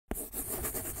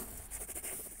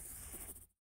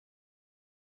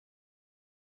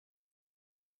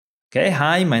Okay,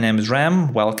 hi, my name is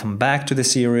Ram. Welcome back to the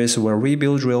series where we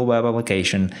build real web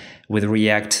application with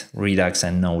React, Redux,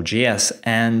 and Node.js.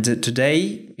 And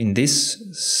today, in this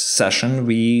session,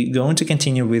 we're going to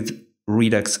continue with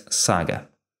Redux Saga.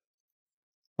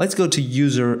 Let's go to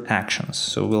user actions.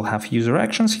 So we'll have user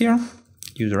actions here.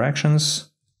 User actions.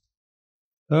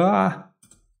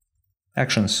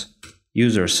 Actions.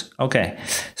 Users. Okay,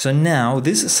 so now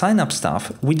this sign up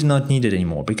stuff, we do not need it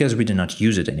anymore because we do not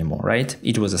use it anymore, right?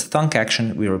 It was a thunk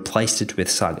action, we replaced it with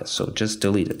sagas, so just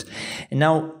delete it. And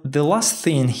now the last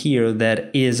thing here that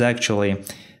is actually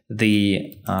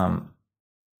the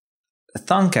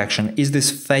thunk action is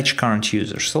this fetch current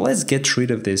user. So let's get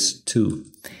rid of this too.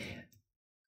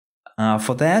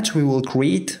 For that, we will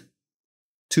create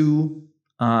two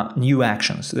new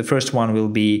actions. The first one will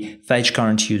be fetch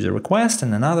current user request,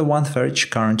 and another one fetch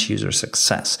current user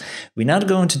success. We're not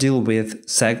going to deal with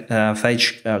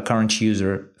fetch current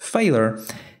user failure,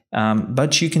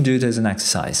 but you can do it as an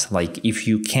exercise. Like if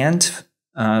you can't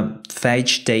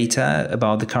fetch data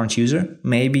about the current user,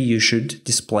 maybe you should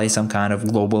display some kind of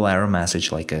global error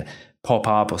message, like a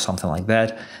pop-up or something like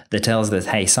that, that tells that,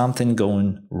 hey, something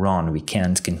going wrong, we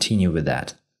can't continue with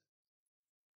that.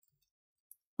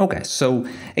 Okay, so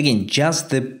again, just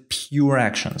the pure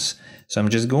actions. So I'm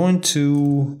just going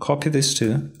to copy this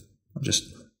too.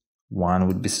 Just one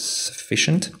would be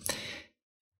sufficient.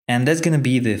 And that's going to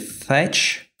be the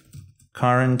fetch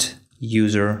current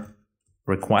user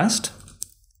request.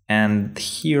 And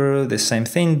here the same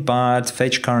thing, but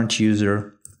fetch current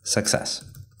user success.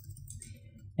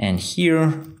 And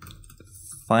here,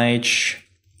 fetch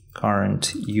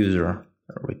current user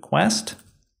request.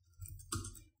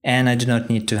 And I do not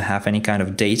need to have any kind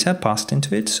of data passed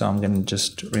into it, so I'm going to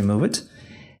just remove it.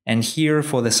 And here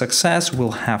for the success,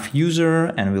 we'll have user,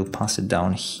 and we'll pass it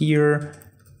down here.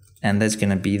 And that's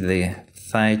going to be the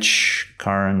fetch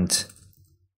current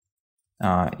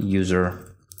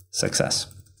user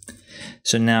success.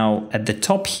 So now at the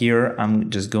top here, I'm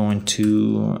just going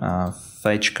to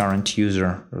fetch current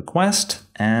user request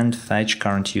and fetch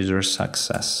current user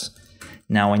success.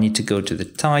 Now I need to go to the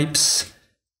types.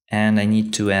 And I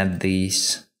need to add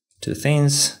these two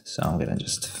things. So I'm going to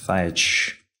just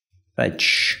fetch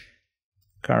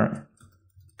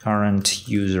current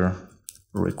user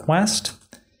request.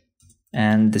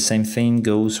 And the same thing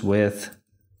goes with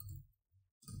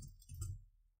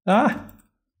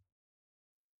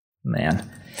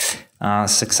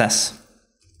success.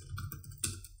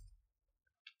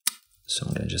 So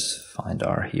I'm going to just find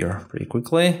R here pretty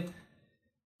quickly.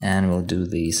 And we'll do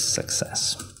the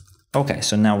success. Okay,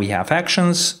 so now we have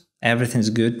actions, everything's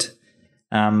good.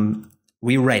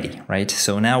 We're ready, right?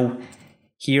 So now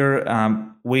here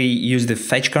we use the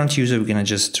fetch current user, we're gonna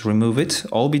just remove it.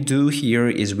 All we do here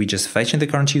is we just fetch the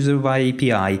current user via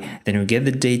API, then we get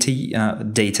the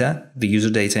the user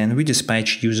data, and we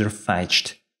dispatch user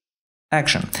fetched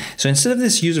action. So instead of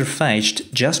this user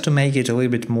fetched, just to make it a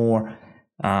little bit more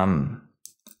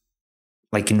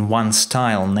like in one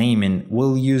style naming,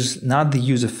 we'll use not the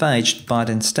user fetched, but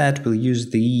instead we'll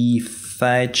use the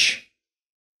fetch.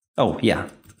 Oh yeah,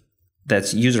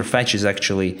 that's user fetch is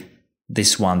actually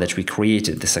this one that we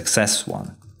created, the success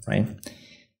one, right?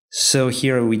 So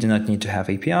here we do not need to have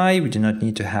API, we do not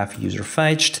need to have user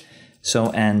fetched.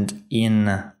 So and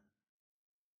in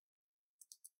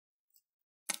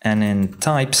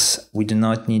types, we do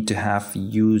not need to have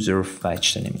user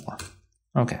fetched anymore.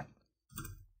 Okay.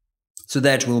 So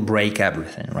that will break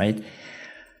everything, right?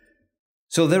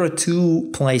 So there are two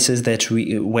places that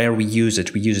where we use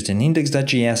it. We use it in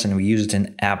index.js and we use it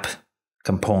in app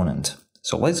component.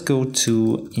 So let's go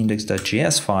to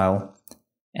index.js file,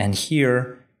 and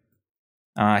here's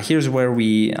where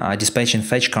we dispatch in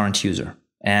fetch current user,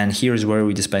 and here's where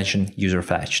we dispatch in user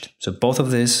fetched. So both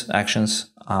of these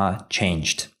actions are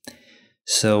changed.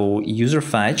 So user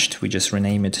fetched, we just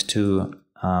rename it to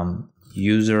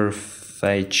user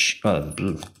fetch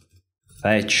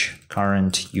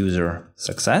current user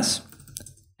success,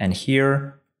 and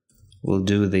here we'll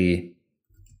do the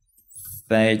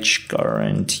fetch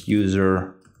current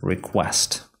user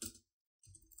request.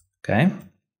 Okay,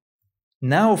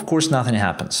 now of course nothing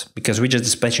happens because we just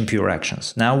dispatching pure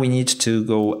actions. Now we need to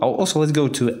go also, let's go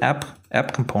to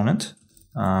app component,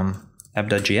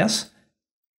 app.js,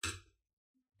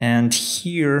 and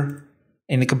here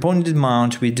in the component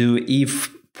amount we do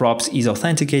if props is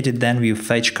authenticated, then we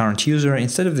fetch current user.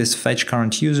 Instead of this fetch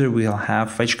current user, we'll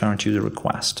have fetch current user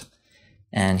request.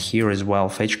 And here as well,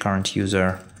 fetch current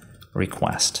user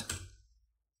request.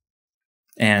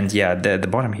 And yeah, the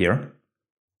bottom here,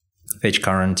 fetch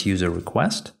current user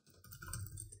request.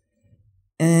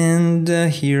 And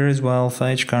here as well,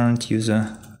 fetch current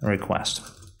user request.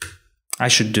 I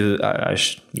should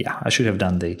have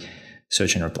done the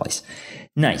search and replace.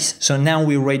 Nice. So now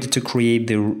we're ready to create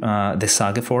the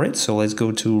saga for it. So let's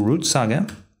go to root saga,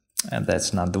 and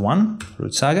that's not the one,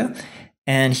 root saga.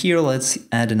 And here let's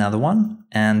add another one,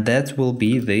 and that will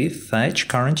be the fetch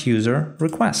current user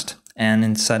request. And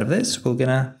inside of this, we're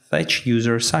gonna fetch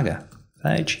user saga.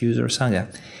 Fetch user saga.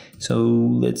 So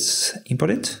let's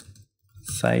import it.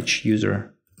 Fetch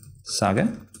user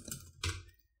saga.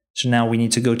 So now we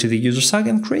need to go to the user saga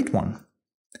and create one.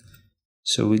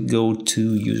 So we go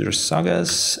to user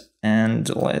sagas and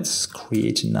let's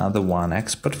create another one.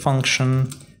 Export function.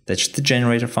 That's the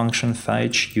generator function.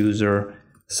 Fetch user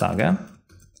saga.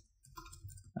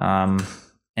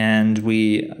 And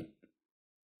we're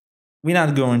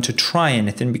not going to try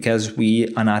anything because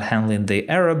we are not handling the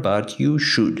error, but you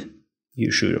should.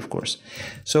 You should, of course.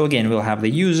 So again, we'll have the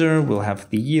user, we'll have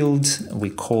the yield. We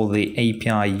call the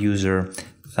API user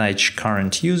fetch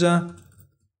current user.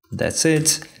 That's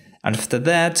it. And after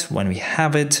that, when we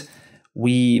have it,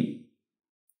 we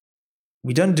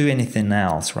don't do anything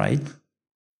else, right?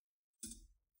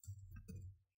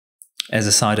 As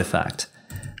a side effect.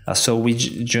 So we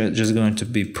just going to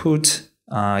be put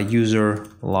user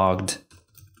logged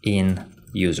in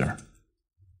user.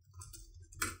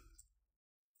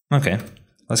 Okay,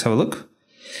 let's have a look.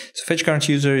 So fetch current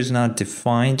user is not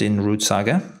defined in root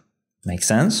saga. Makes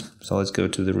sense. So let's go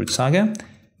to the root saga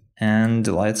and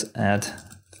let's add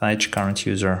fetch current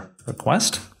user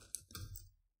request.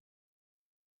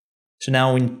 So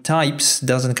now in types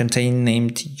doesn't contain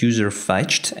named user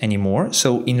fetched anymore.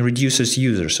 So in reducers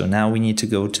user. So now we need to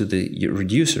go to the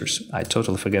reducers. I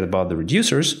totally forget about the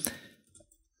reducers.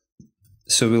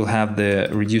 So we'll have the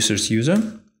reducers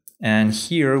user. And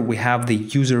here we have the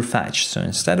user fetched. So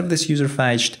instead of this user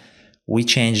fetched, we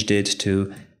changed it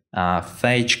to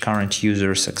fetch current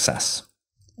user success.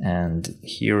 And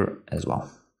here as well.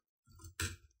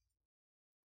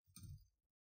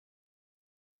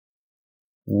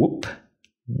 Whoop,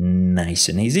 nice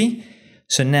and easy.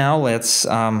 So now let's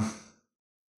have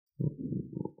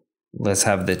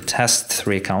the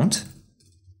test3 account.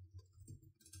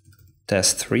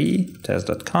 Test3,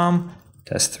 test.com,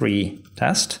 test3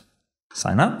 test.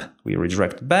 Sign up, we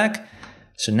redirect back.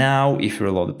 So now if you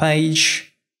reload the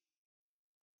page,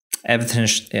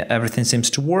 everything seems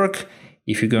to work.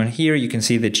 If you go in here, you can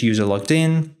see that user logged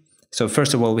in. So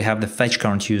first of all, we have the fetch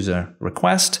current user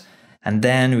request, and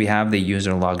then we have the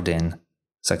user logged in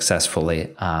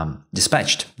successfully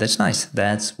dispatched. That's nice.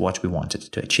 That's what we wanted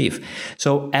to achieve.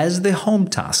 So as the home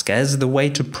task, as the way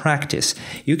to practice,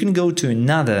 you can go to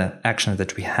another action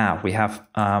that we have. We have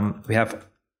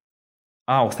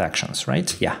auth actions,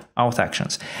 right? Yeah, auth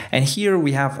actions. And here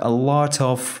we have a lot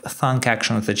of thunk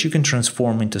actions that you can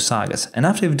transform into sagas. And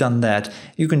after you've done that,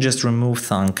 you can just remove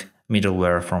thunk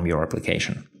middleware from your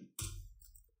application.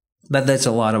 But that's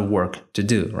a lot of work to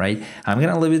do, right? I'm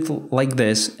going to leave it like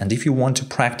this. And if you want to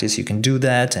practice, you can do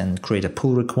that and create a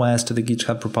pull request to the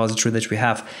GitHub repository that we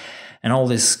have and all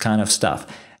this kind of stuff.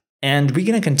 And we're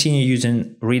going to continue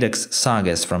using Redux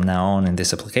Sagas from now on in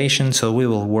this application, so we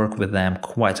will work with them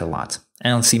quite a lot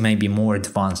and see maybe more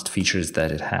advanced features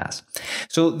that it has.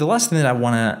 So the last thing that I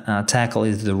want to tackle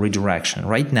is the redirection.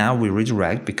 Right now we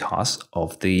redirect because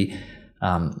of the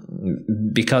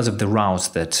routes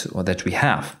that we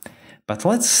have. But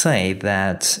let's say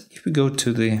that if we go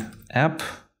to the app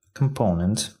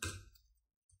component,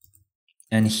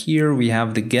 and here we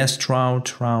have the guest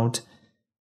route.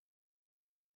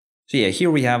 So yeah, here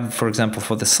we have, for example,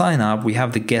 for the sign up, we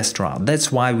have the guest route. That's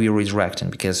why we're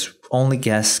redirecting, because only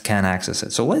guests can access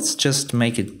it. So let's just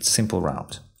make it simple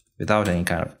route without any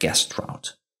kind of guest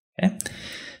route. Okay.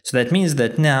 So that means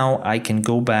that now I can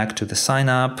go back to the sign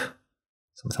up,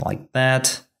 something like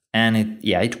that. And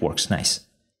it works nice.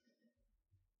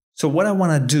 So what I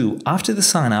want to do after the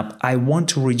sign up, I want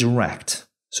to redirect.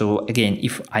 So again,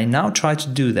 if I now try to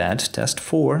do that,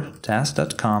 test4,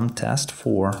 test.com,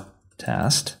 test4,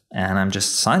 test, and I'm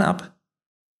just sign up,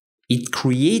 it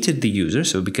created the user.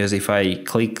 So because if I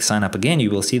click sign up again,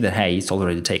 you will see that, hey, it's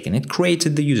already taken. It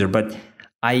created the user, but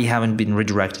I haven't been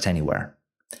redirected anywhere.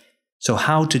 So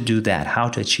how to do that? How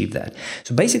to achieve that?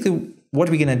 So basically what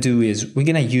we're going to do is we're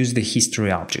going to use the history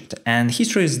object, and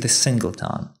history is the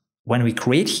singleton. When we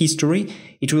create history,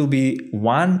 it will be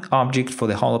one object for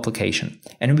the whole application.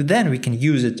 And then we can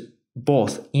use it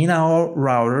both in our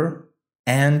router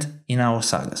and in our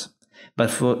sagas.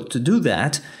 But to do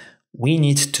that, we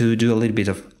need to do a little bit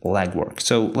of legwork.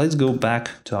 So let's go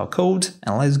back to our code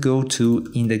and let's go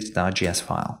to index.js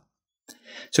file.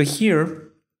 So here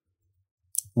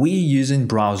we're using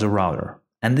browser router.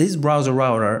 And this browser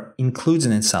router includes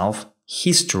in itself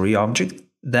history object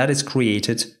that is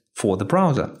created for the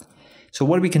browser. So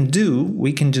what we can do,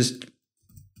 we can just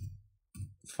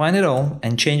find it all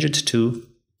and change it to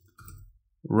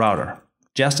router,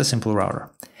 just a simple router.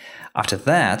 After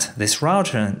that, this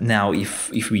router, now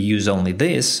if we use only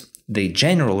this, the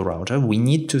general router, we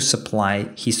need to supply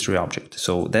history object.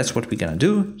 So that's what we're gonna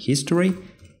do, history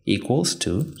equals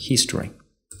to history.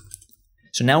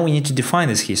 So now we need to define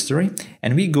this history,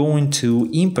 and we're going to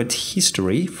import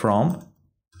history from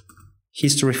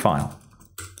history file.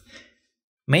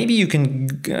 Maybe you can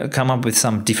come up with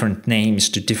some different names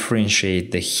to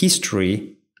differentiate the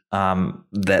history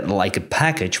that like a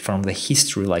package from the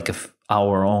history like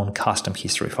our own custom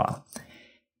history file.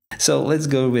 So let's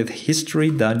go with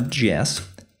history.js.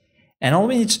 And all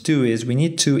we need to do is we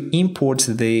need to import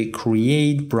the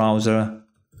create browser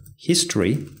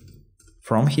history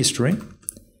from history.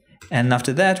 And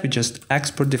after that, we just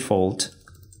export default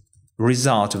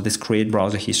result of this create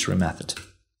browser history method.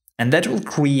 And that will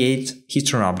create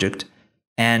history object.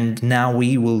 And now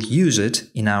we will use it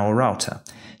in our router.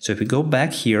 So if we go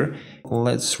back here,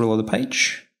 let's reload the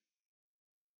page.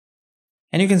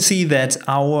 And you can see that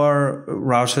our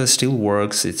router still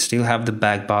works. It still have the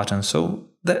back button. So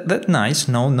that's nice.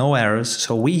 No errors.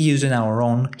 So we use in our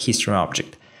own history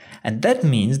object. And that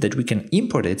means that we can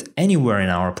import it anywhere in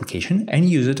our application and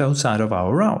use it outside of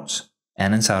our routes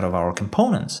and inside of our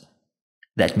components.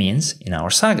 That means in our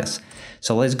sagas.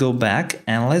 So let's go back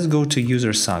and let's go to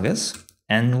user sagas.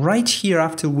 And right here,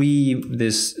 after we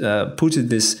put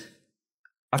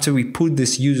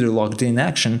this user logged in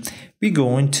action, we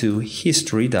go into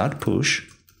history.push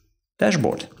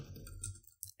dashboard.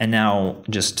 And now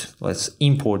just let's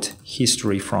import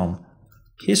history from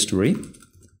history.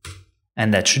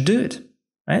 And that should do it,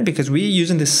 right? Because we're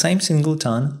using the same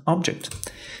singleton object.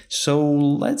 So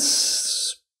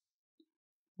let's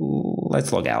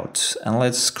log out and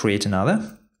let's create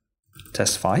another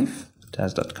test5,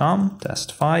 test.com,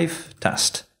 test5,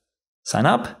 test. Sign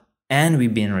up, and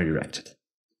we've been redirected.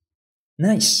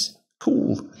 Nice,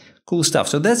 cool stuff.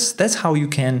 So that's how you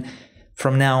can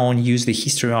from now on use the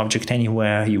history object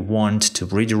anywhere you want to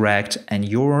redirect, and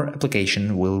your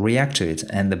application will react to it,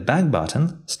 and the back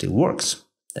button still works.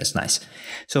 That's nice.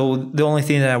 So the only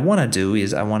thing that I want to do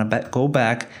is I want to go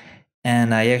back,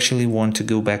 and I actually want to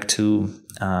go back to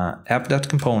app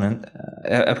component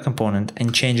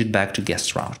and change it back to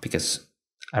guest route, because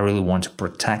I really want to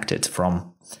protect it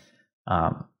from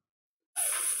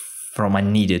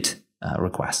unneeded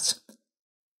requests.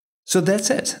 So that's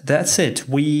it.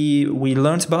 We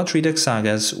learned about Redux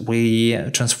Sagas, we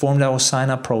transformed our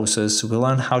sign-up process, we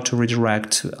learned how to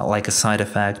redirect like a side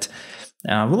effect,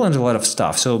 we learned a lot of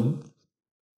stuff. So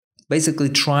basically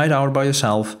try it out by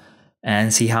yourself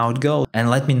and see how it goes, and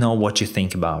let me know what you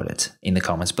think about it in the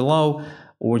comments below,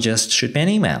 or just shoot me an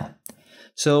email.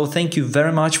 So thank you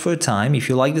very much for your time. If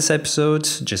you like this episode,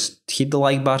 just hit the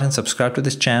like button, subscribe to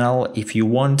this channel. If you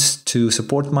want to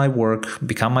support my work,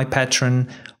 become my patron,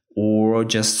 or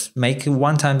just make a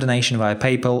one-time donation via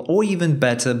PayPal, or even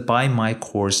better, buy my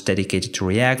course dedicated to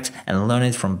React and learn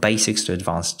it from basics to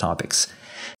advanced topics.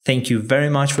 Thank you very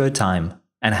much for your time,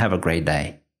 and have a great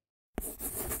day.